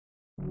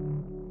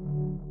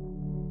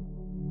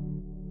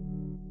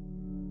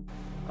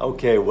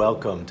Okay,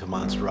 welcome to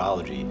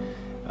Monsterology.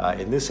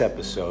 In this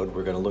episode,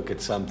 we're going to look at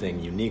something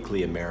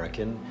uniquely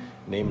American,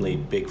 namely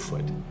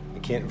Bigfoot. You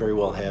can't very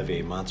well have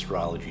a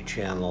Monsterology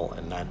channel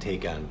and not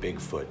take on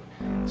Bigfoot,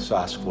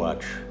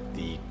 Sasquatch,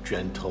 the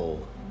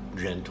gentle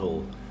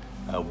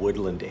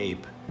woodland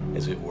ape,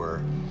 as it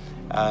were.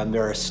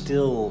 There are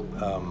still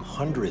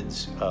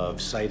hundreds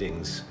of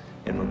sightings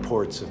and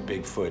reports of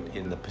Bigfoot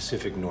in the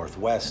Pacific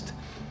Northwest,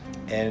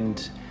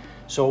 and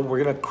so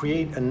we're going to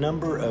create a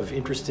number of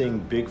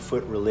interesting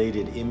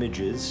Bigfoot-related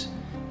images,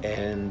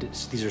 and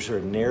these are sort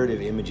of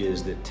narrative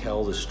images that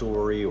tell the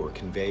story or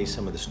convey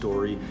some of the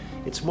story.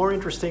 It's more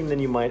interesting than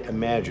you might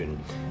imagine.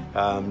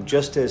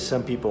 Just as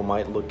some people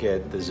might look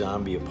at the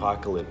zombie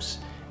apocalypse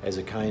as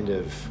a kind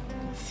of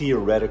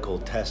theoretical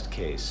test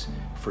case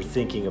for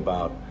thinking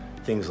about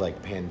things like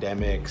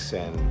pandemics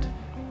and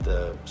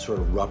the sort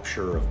of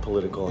rupture of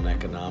political and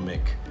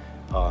economic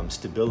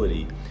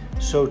stability,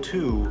 so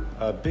too,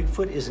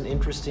 Bigfoot is an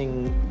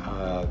interesting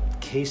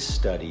case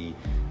study,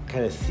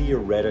 kind of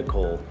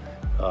theoretical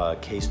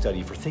case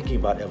study for thinking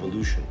about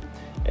evolution.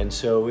 And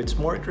so it's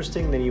more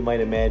interesting than you might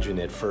imagine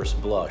at first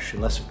blush,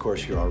 unless of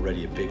course you're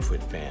already a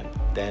Bigfoot fan.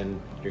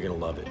 Then you're gonna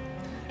love it.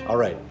 All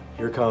right,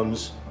 here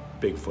comes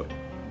Bigfoot.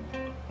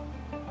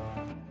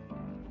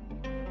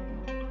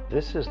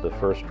 This is the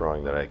first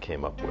drawing that I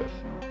came up with.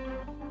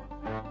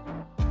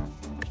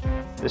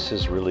 This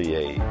is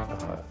really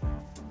a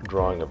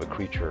drawing of a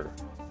creature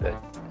that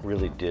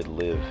really did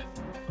live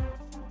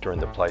during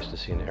the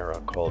Pleistocene era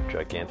called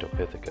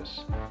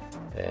Gigantopithecus.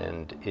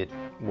 And it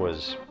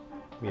was,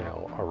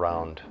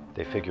 around,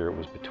 they figure it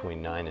was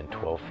between 9 and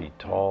 12 feet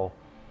tall.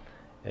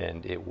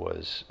 And it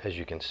was, as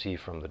you can see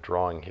from the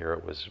drawing here,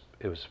 it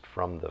was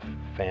from the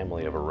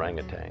family of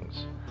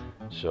orangutans.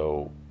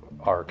 So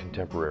our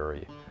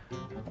contemporary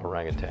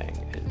orangutan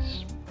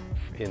is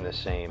in the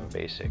same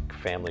basic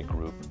family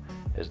group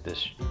as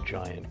this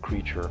giant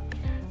creature.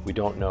 We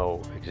don't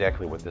know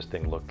exactly what this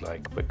thing looked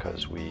like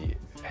because we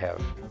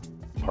have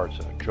parts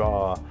of the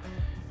jaw,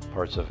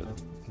 parts of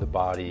the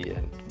body,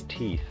 and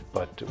teeth,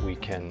 but we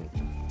can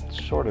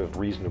sort of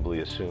reasonably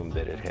assume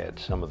that it had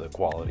some of the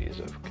qualities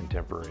of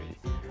contemporary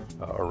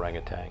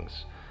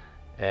orangutans.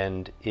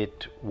 And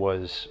it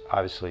was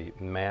obviously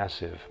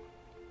massive.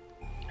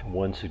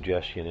 One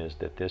suggestion is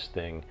that this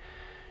thing,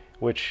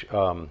 which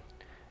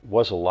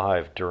was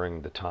alive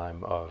during the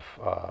time of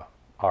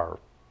our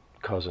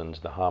cousins,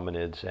 the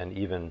hominids, and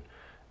even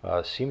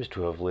seems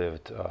to have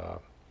lived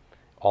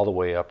all the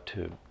way up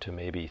to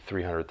maybe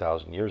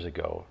 300,000 years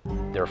ago.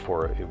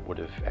 Therefore, it would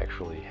have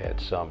actually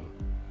had some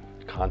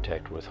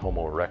contact with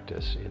Homo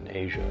erectus in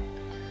Asia.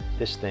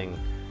 This thing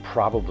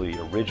probably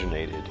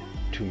originated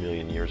 2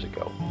 million years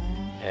ago.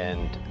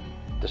 And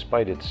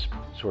despite its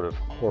sort of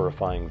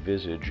horrifying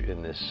visage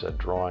in this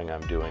drawing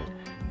I'm doing,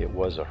 it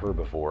was a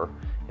herbivore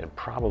and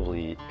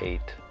probably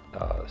ate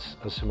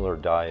a similar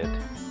diet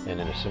and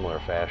in a similar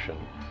fashion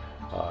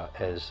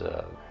as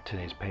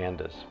today's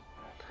pandas.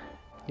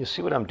 You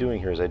see what I'm doing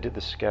here is I did the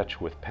sketch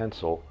with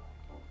pencil,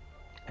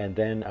 and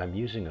then I'm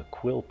using a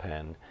quill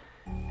pen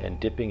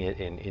and dipping it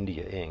in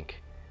India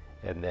ink,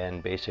 and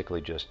then basically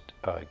just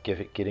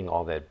getting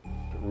all that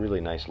really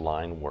nice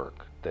line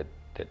work that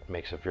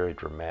makes a very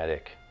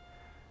dramatic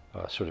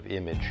sort of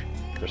image.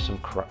 There's some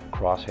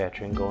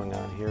cross-hatching going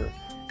on here,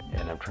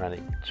 and I'm trying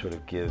to sort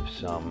of give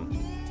some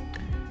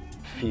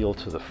feel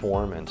to the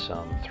form and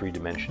some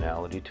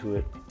three-dimensionality to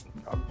it.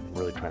 I'm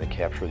really trying to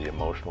capture the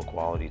emotional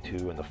quality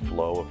too and the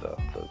flow of the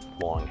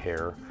long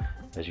hair.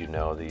 As you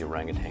know, the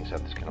orangutans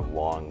have this kind of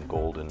long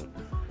golden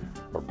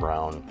or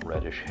brown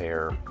reddish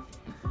hair.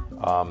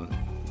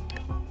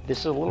 This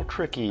is a little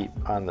tricky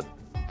on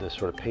the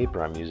sort of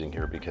paper I'm using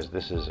here because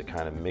this is a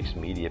kind of mixed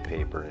media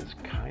paper. It's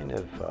kind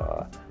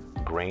of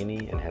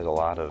grainy and has a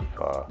lot of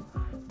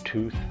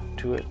tooth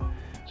to it.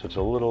 So it's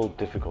a little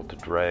difficult to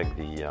drag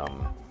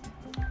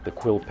the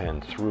quill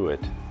pen through it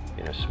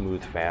in a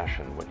smooth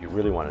fashion. What you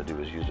really want to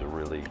do is use a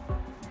really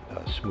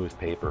smooth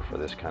paper for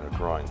this kind of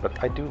drawing.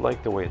 But I do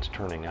like the way it's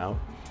turning out.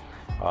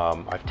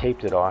 I've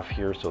taped it off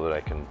here so that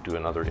I can do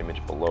another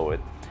image below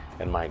it.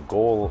 And my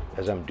goal,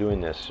 as I'm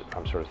doing this,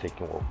 I'm sort of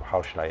thinking, well,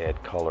 how should I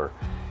add color?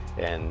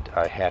 And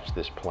I hatched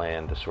this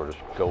plan to sort of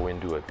go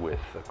into it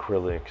with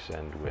acrylics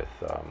and with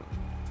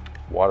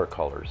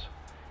watercolors.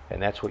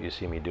 And that's what you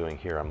see me doing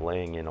here. I'm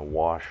laying in a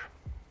wash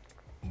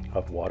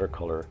of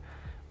watercolor.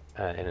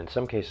 And in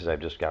some cases,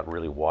 I've just got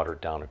really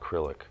watered down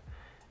acrylic.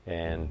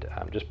 And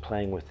I'm just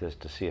playing with this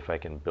to see if I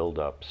can build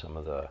up some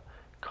of the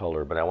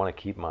color. But I want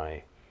to keep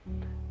my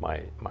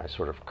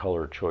sort of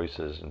color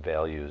choices and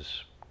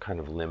values kind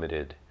of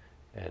limited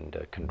and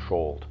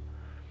controlled.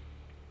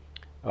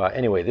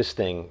 Anyway, this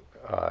thing,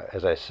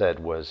 as I said,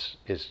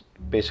 is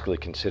basically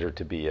considered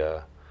to be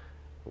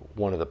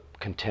one of the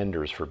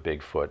contenders for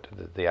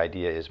Bigfoot. The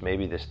idea is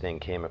maybe this thing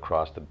came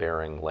across the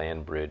Bering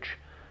Land Bridge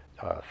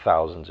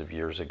thousands of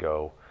years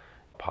ago,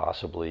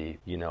 possibly,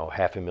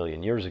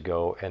 500,000 years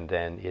ago, and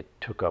then it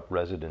took up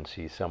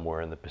residency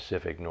somewhere in the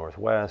Pacific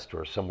Northwest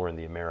or somewhere in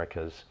the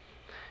Americas.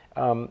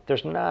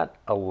 There's not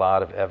a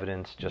lot of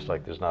evidence, just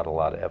like there's not a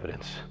lot of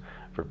evidence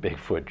for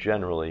Bigfoot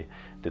generally,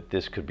 that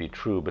this could be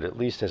true, but at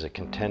least as a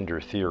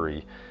contender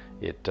theory,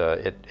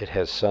 it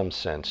has some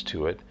sense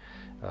to it.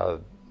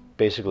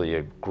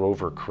 Basically,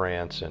 Grover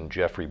Krantz and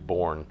Jeffrey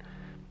Bourne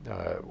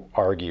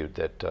argued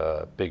that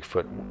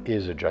Bigfoot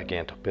is a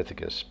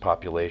Gigantopithecus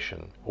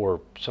population,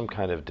 or some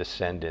kind of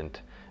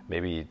descendant.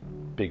 Maybe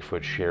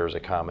Bigfoot shares a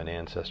common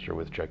ancestor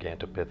with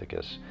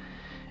Gigantopithecus.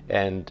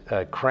 And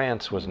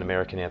Krantz was an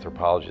American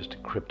anthropologist,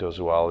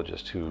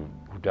 cryptozoologist who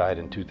died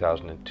in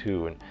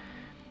 2002, and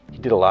he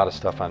did a lot of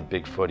stuff on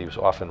Bigfoot. He was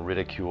often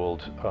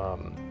ridiculed,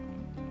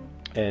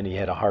 and he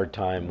had a hard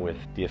time with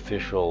the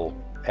official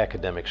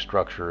academic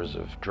structures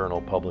of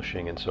journal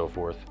publishing and so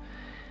forth.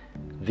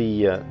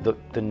 The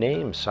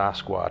name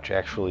Sasquatch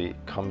actually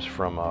comes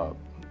from a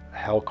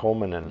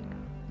Halkomanan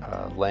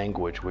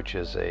language, which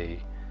is a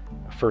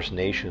First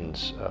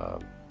Nations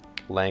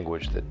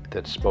language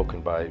that's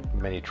spoken by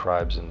many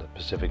tribes in the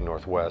Pacific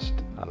Northwest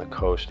on the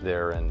coast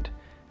there, and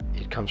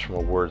it comes from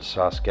a word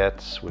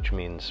Sasquatch, which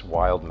means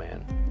wild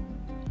man.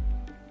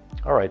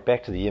 All right,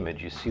 back to the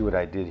image. You see what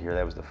I did here?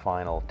 That was the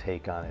final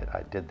take on it.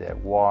 I did that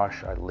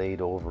wash, I laid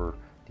over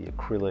the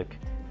acrylic,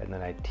 and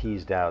then I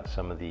teased out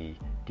some of the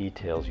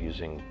details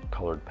using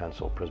colored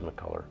pencil,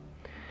 Prismacolor.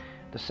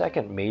 The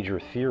second major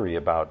theory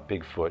about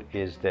Bigfoot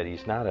is that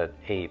he's not an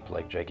ape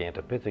like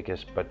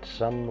Gigantopithecus, but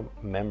some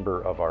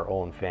member of our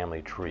own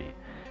family tree.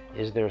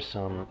 Is there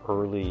some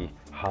early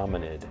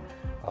hominid,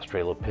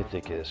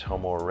 Australopithecus,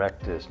 Homo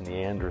erectus,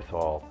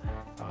 Neanderthal?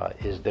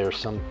 Is there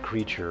some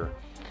creature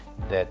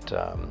that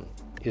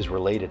is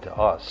related to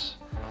us?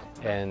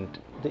 And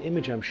the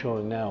image I'm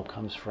showing now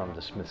comes from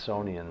the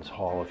Smithsonian's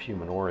Hall of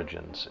Human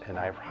Origins, and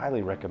I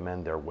highly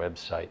recommend their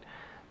website.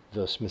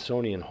 The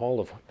Smithsonian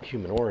Hall of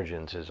Human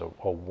Origins is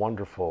a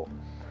wonderful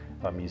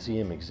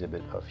museum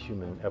exhibit of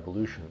human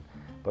evolution,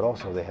 but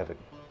also they have a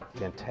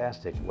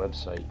fantastic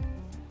website.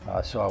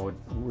 So I would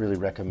really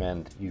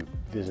recommend you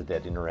visit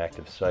that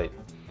interactive site.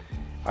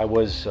 I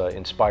was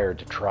inspired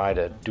to try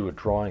to do a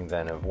drawing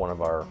then of one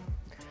of our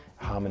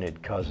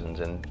hominid cousins,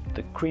 and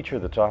the creature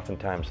that's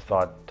oftentimes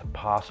thought to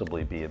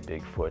possibly be a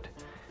Bigfoot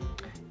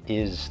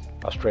is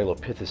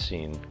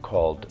Australopithecine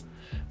called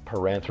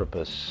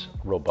Paranthropus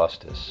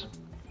robustus.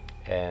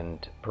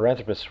 And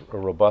Paranthropus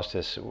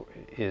robustus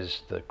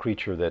is the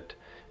creature that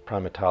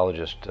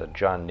primatologist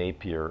John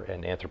Napier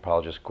and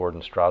anthropologist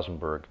Gordon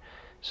Strasenberg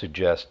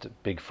suggest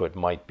Bigfoot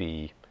might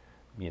be,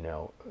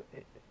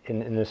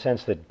 in the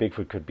sense that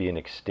Bigfoot could be an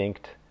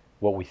extinct,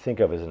 what we think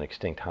of as an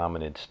extinct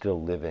hominid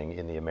still living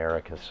in the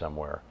Americas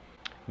somewhere.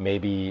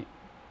 Maybe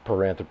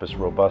Paranthropus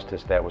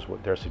robustus, that was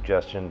what their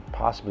suggestion,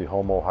 possibly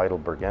Homo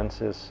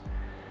heidelbergensis.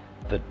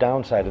 The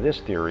downside of this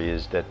theory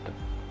is that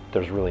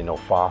there's really no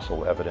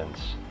fossil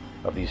evidence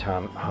of these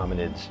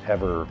hominids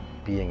ever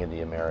being in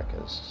the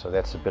Americas. So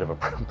that's a bit of a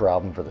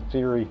problem for the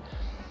theory.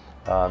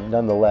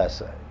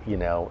 Nonetheless,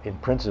 in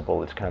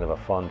principle, it's kind of a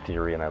fun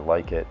theory and I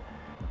like it.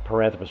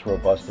 Paranthropus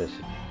robustus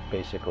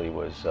basically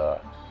was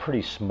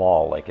pretty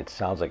small, like it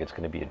sounds like it's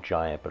going to be a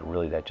giant, but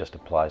really that just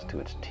applies to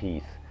its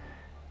teeth.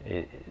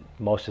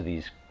 Most of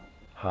these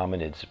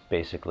hominids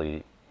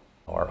basically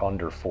are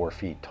under 4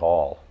 feet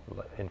tall.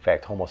 In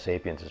fact, Homo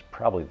sapiens is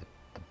probably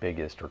the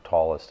biggest or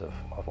tallest of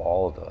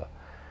all of the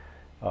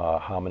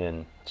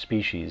hominin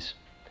species.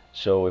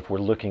 So if we're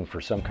looking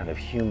for some kind of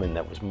human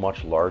that was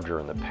much larger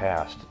in the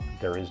past,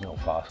 there is no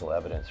fossil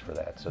evidence for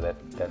that. So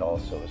that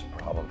also is a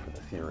problem for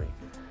the theory.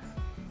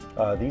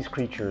 These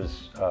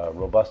creatures,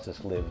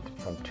 Robustus, lived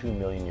from 2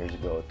 million years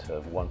ago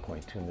to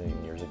 1.2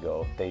 million years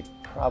ago. They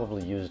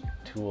probably used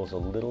tools a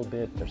little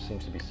bit. There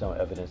seems to be some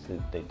evidence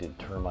that they did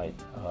termite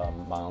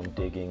mound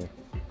digging.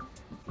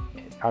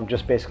 I'm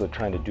just basically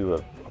trying to do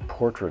a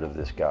portrait of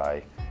this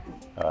guy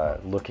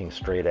looking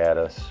straight at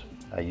us.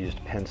 I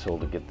used pencil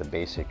to get the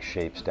basic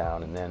shapes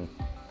down, and then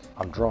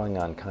I'm drawing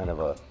on kind of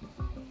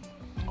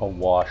a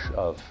wash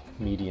of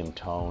medium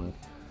tone,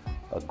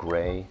 a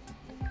gray,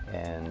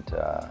 and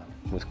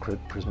with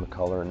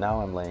Prismacolor.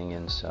 Now I'm laying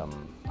in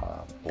some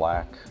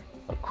black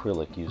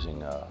acrylic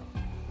using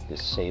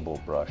this sable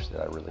brush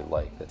that I really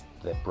like.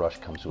 That brush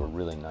comes to a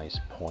really nice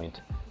point,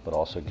 but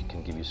also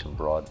can give you some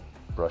broad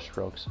brush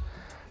strokes.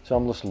 So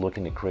I'm just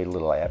looking to create a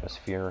little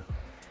atmosphere.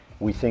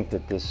 We think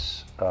that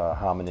this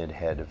hominid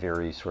had a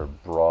very sort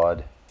of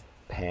broad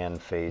pan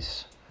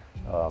face,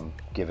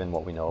 given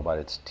what we know about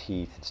its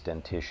teeth, its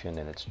dentition,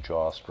 and its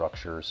jaw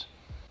structures.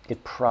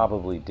 It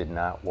probably did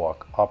not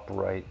walk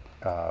upright,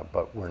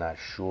 but we're not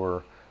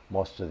sure.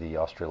 Most of the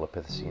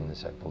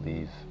Australopithecines, I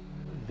believe,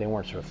 they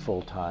weren't sort of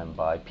full-time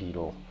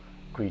bipedal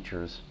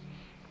creatures.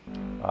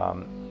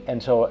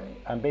 And so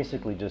I'm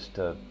basically just,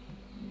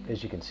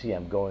 as you can see,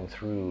 I'm going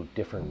through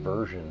different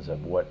versions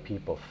of what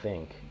people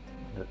think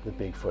the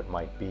Bigfoot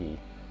might be.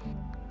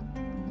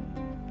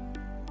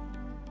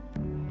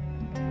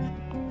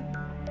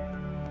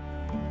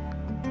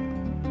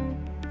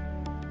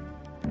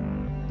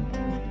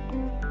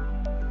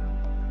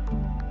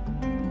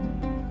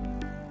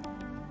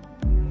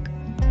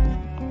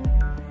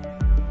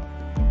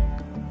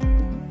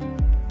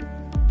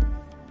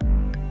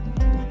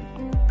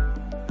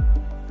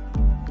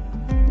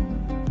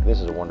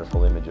 the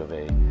wonderful image of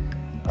a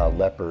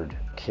leopard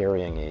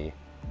carrying a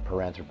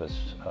Paranthropus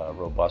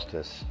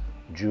robustus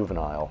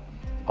juvenile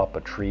up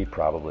a tree,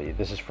 probably.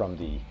 This is from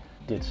the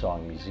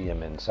Vsauce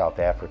Museum in South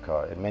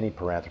Africa, and many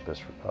Paranthropus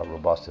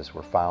robustus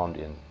were found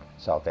in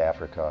South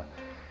Africa.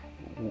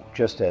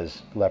 Just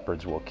as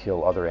leopards will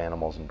kill other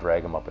animals and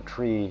drag them up a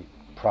tree,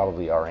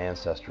 probably our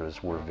ancestors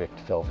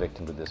fell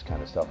victim to this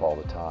kind of stuff all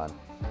the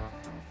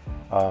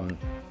time.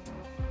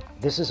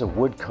 This is a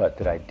woodcut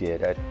that I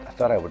did. I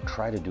thought I would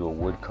try to do a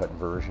woodcut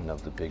version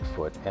of the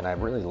Bigfoot, and I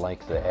really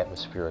like the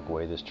atmospheric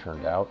way this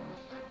turned out.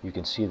 You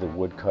can see the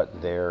woodcut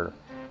there,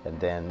 and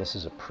then this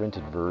is a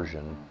printed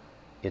version.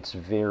 It's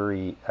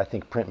very, I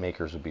think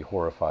printmakers would be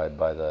horrified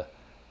by the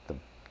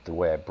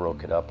way I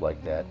broke it up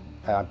like that.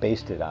 I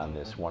based it on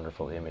this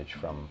wonderful image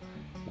from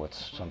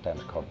what's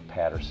sometimes called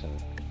Patterson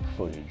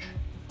footage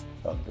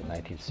of the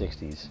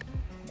 1960s.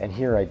 And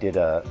here I did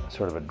a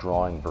sort of a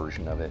drawing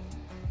version of it.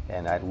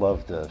 And I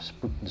love the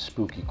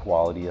spooky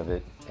quality of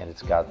it, and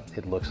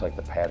it looks like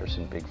the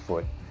Patterson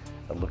Bigfoot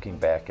looking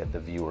back at the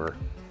viewer,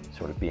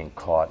 sort of being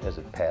caught as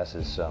it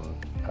passes some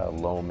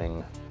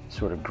loaming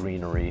sort of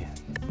greenery.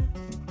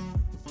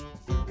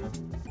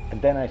 And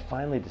then I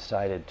finally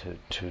decided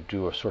to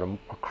do a sort of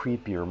a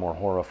creepier, more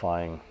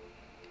horrifying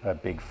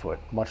Bigfoot,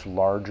 much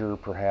larger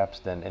perhaps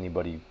than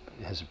anybody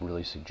has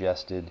really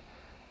suggested,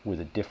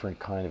 with a different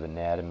kind of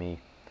anatomy,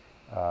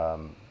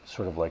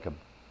 sort of like a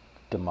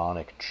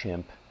demonic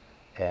chimp,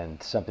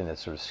 and something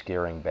that's sort of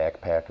scaring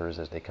backpackers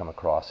as they come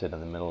across it in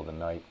the middle of the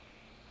night.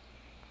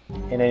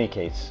 In any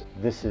case,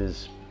 this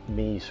is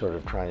me sort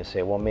of trying to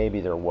say, well, maybe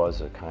there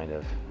was a kind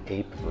of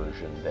ape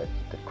version that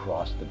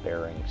crossed the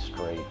Bering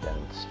Strait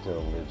and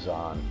still lives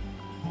on.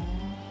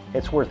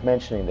 It's worth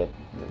mentioning that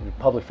the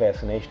public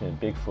fascination in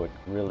Bigfoot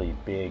really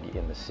big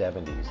in the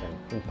 70s,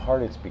 and in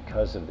part it's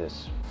because of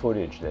this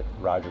footage that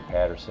Roger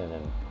Patterson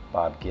and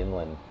Bob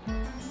Gimlin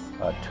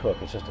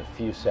took. It's just a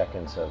few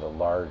seconds of a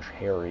large,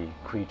 hairy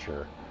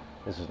creature.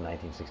 This was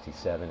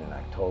 1967 in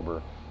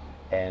October,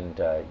 and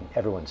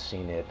everyone's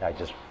seen it. I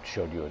just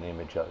showed you an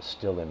image, a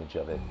still image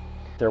of it.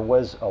 There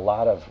were a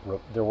lot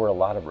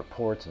of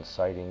reports and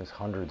sightings,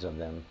 hundreds of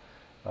them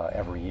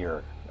every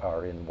year,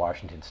 are in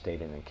Washington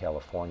State and in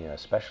California,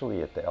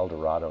 especially at the El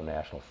Dorado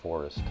National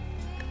Forest.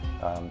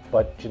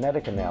 But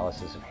genetic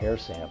analysis of hair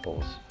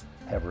samples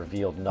have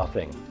revealed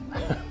nothing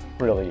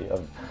really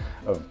of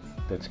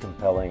that's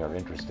compelling or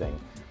interesting.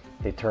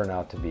 They turn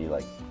out to be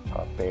like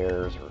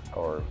bears,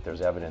 or there's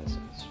evidence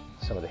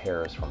some of the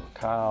hair is from a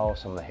cow,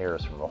 some of the hair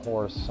is from a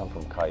horse, some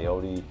from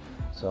coyote,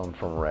 some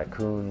from a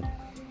raccoon.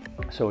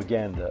 So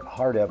again, the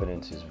hard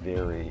evidence is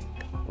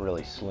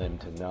really slim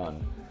to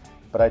none.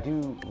 But I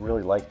do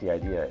really like the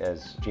idea,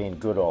 as Jane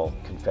Goodall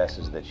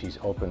confesses that she's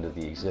open to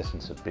the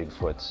existence of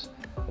Bigfoots,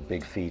 the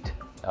big feet,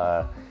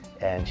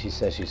 and she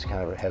says she's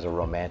kind of has a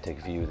romantic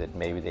view that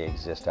maybe they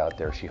exist out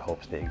there. She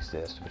hopes they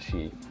exist, but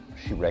she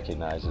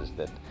recognizes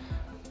that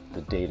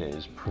the data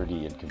is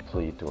pretty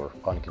incomplete or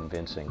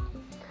unconvincing.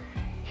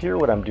 Here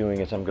what I'm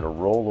doing is I'm going to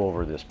roll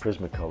over this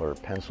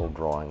Prismacolor pencil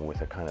drawing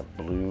with a kind of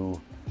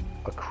blue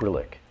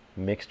acrylic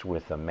mixed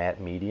with a matte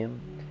medium,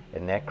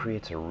 and that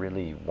creates a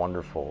really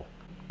wonderful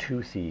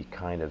toothy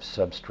kind of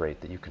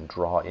substrate that you can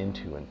draw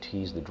into and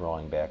tease the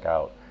drawing back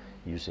out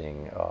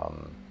using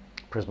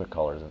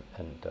Prismacolors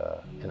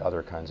and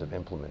other kinds of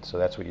implements. So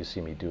that's what you see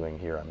me doing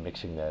here. I'm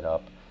mixing that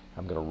up.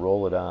 I'm going to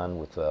roll it on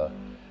with a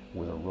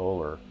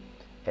roller,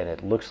 and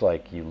it looks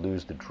like you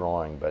lose the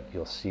drawing, but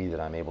you'll see that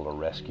I'm able to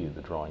rescue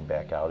the drawing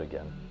back out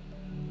again.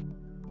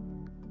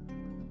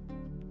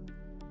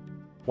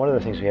 One of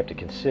the things we have to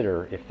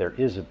consider if there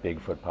is a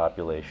Bigfoot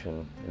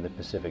population in the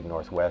Pacific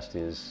Northwest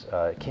is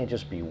it can't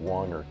just be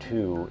one or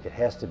two, it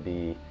has to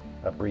be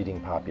a breeding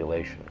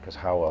population, because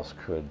how else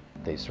could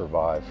they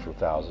survive for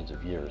thousands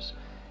of years?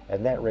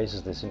 And that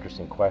raises this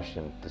interesting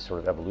question, this sort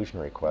of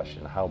evolutionary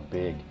question: how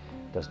big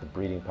does the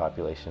breeding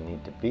population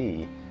need to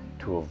be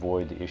to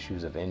avoid the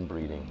issues of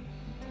inbreeding?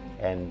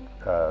 And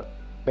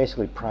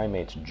basically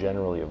primates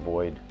generally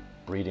avoid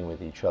breeding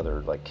with each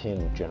other, like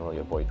kin generally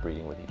avoid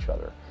breeding with each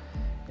other.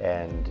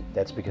 And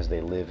that's because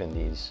they live in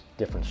these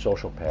different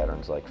social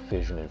patterns like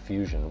fission and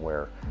fusion,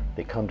 where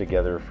they come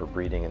together for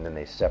breeding and then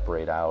they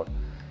separate out.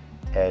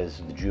 As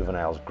the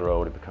juveniles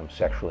grow to become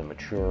sexually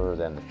mature,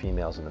 then the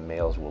females and the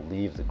males will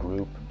leave the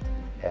group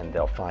and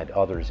they'll find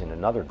others in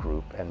another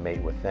group and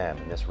mate with them,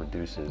 and this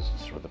reduces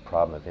sort of the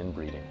problem of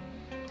inbreeding.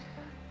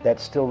 That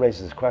still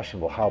raises this question,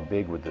 well, how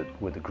big would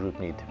the group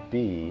need to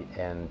be?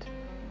 And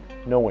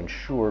no one's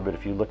sure, but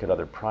if you look at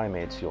other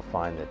primates, you'll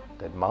find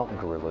that mountain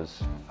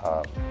gorillas,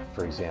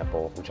 for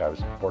example, which I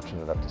was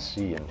fortunate enough to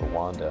see in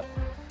Rwanda,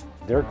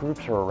 their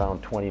groups are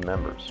around 20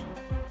 members.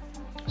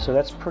 So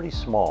that's pretty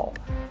small.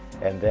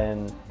 And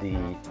then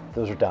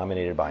those are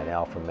dominated by an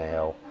alpha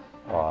male.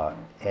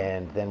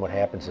 And then what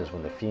happens is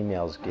when the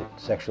females get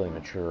sexually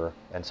mature,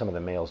 and some of the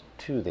males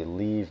too,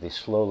 they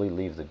slowly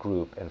leave the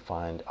group and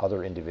find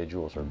other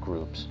individuals or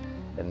groups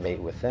and mate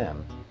with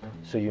them.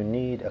 So you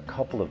need a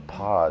couple of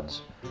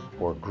pods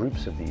or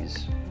groups of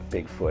these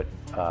Bigfoot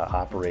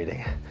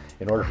operating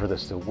in order for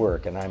this to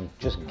work. And I'm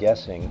just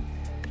guessing,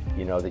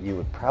 you know, that you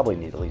would probably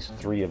need at least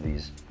 3 of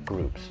these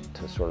groups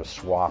to sort of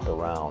swap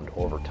around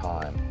over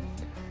time.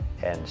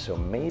 And so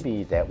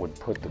maybe that would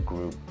put the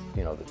group,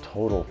 you know, the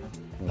total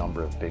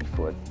number of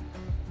Bigfoot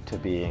to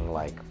being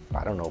like,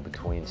 I don't know,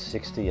 between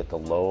 60 at the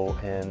low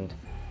end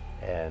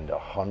and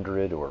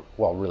 100, or,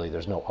 well, really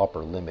there's no upper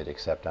limit,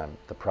 except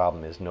the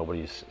problem is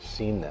nobody's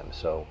seen them.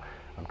 So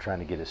I'm trying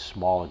to get as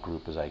small a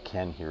group as I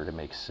can here to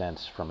make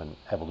sense from an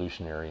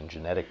evolutionary and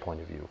genetic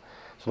point of view.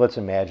 So let's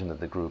imagine that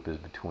the group is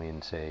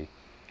between, say,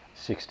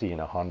 60 and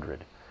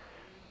 100.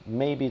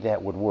 Maybe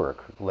that would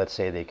work. Let's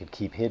say they could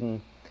keep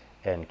hidden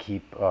and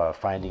keep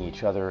finding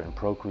each other and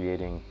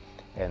procreating,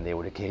 and they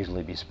would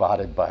occasionally be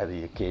spotted by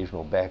the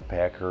occasional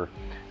backpacker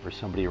or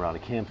somebody around a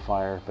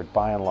campfire, but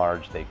by and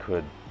large they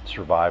could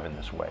survive in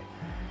this way.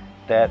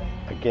 That,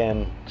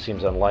 again,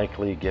 seems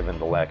unlikely given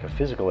the lack of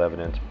physical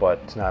evidence, but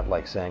it's not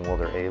like saying, well,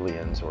 they're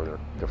aliens or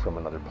they're from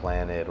another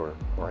planet or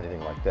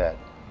anything like that.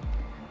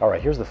 All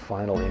right, here's the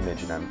final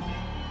image, and I'm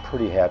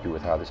pretty happy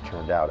with how this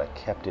turned out. I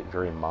kept it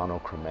very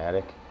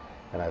monochromatic,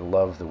 and I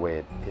love the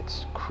way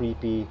it's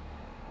creepy,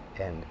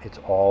 and it's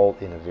all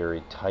in a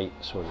very tight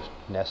sort of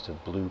nest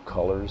of blue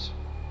colors.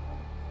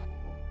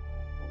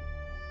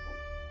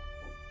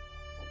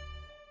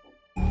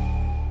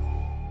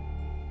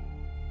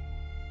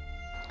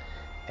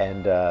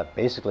 And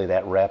basically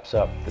that wraps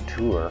up the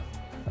tour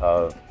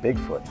of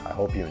Bigfoot. I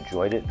hope you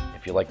enjoyed it.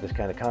 If you like this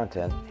kind of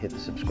content, hit the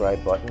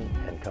subscribe button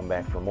and come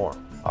back for more.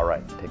 All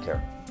right, take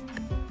care.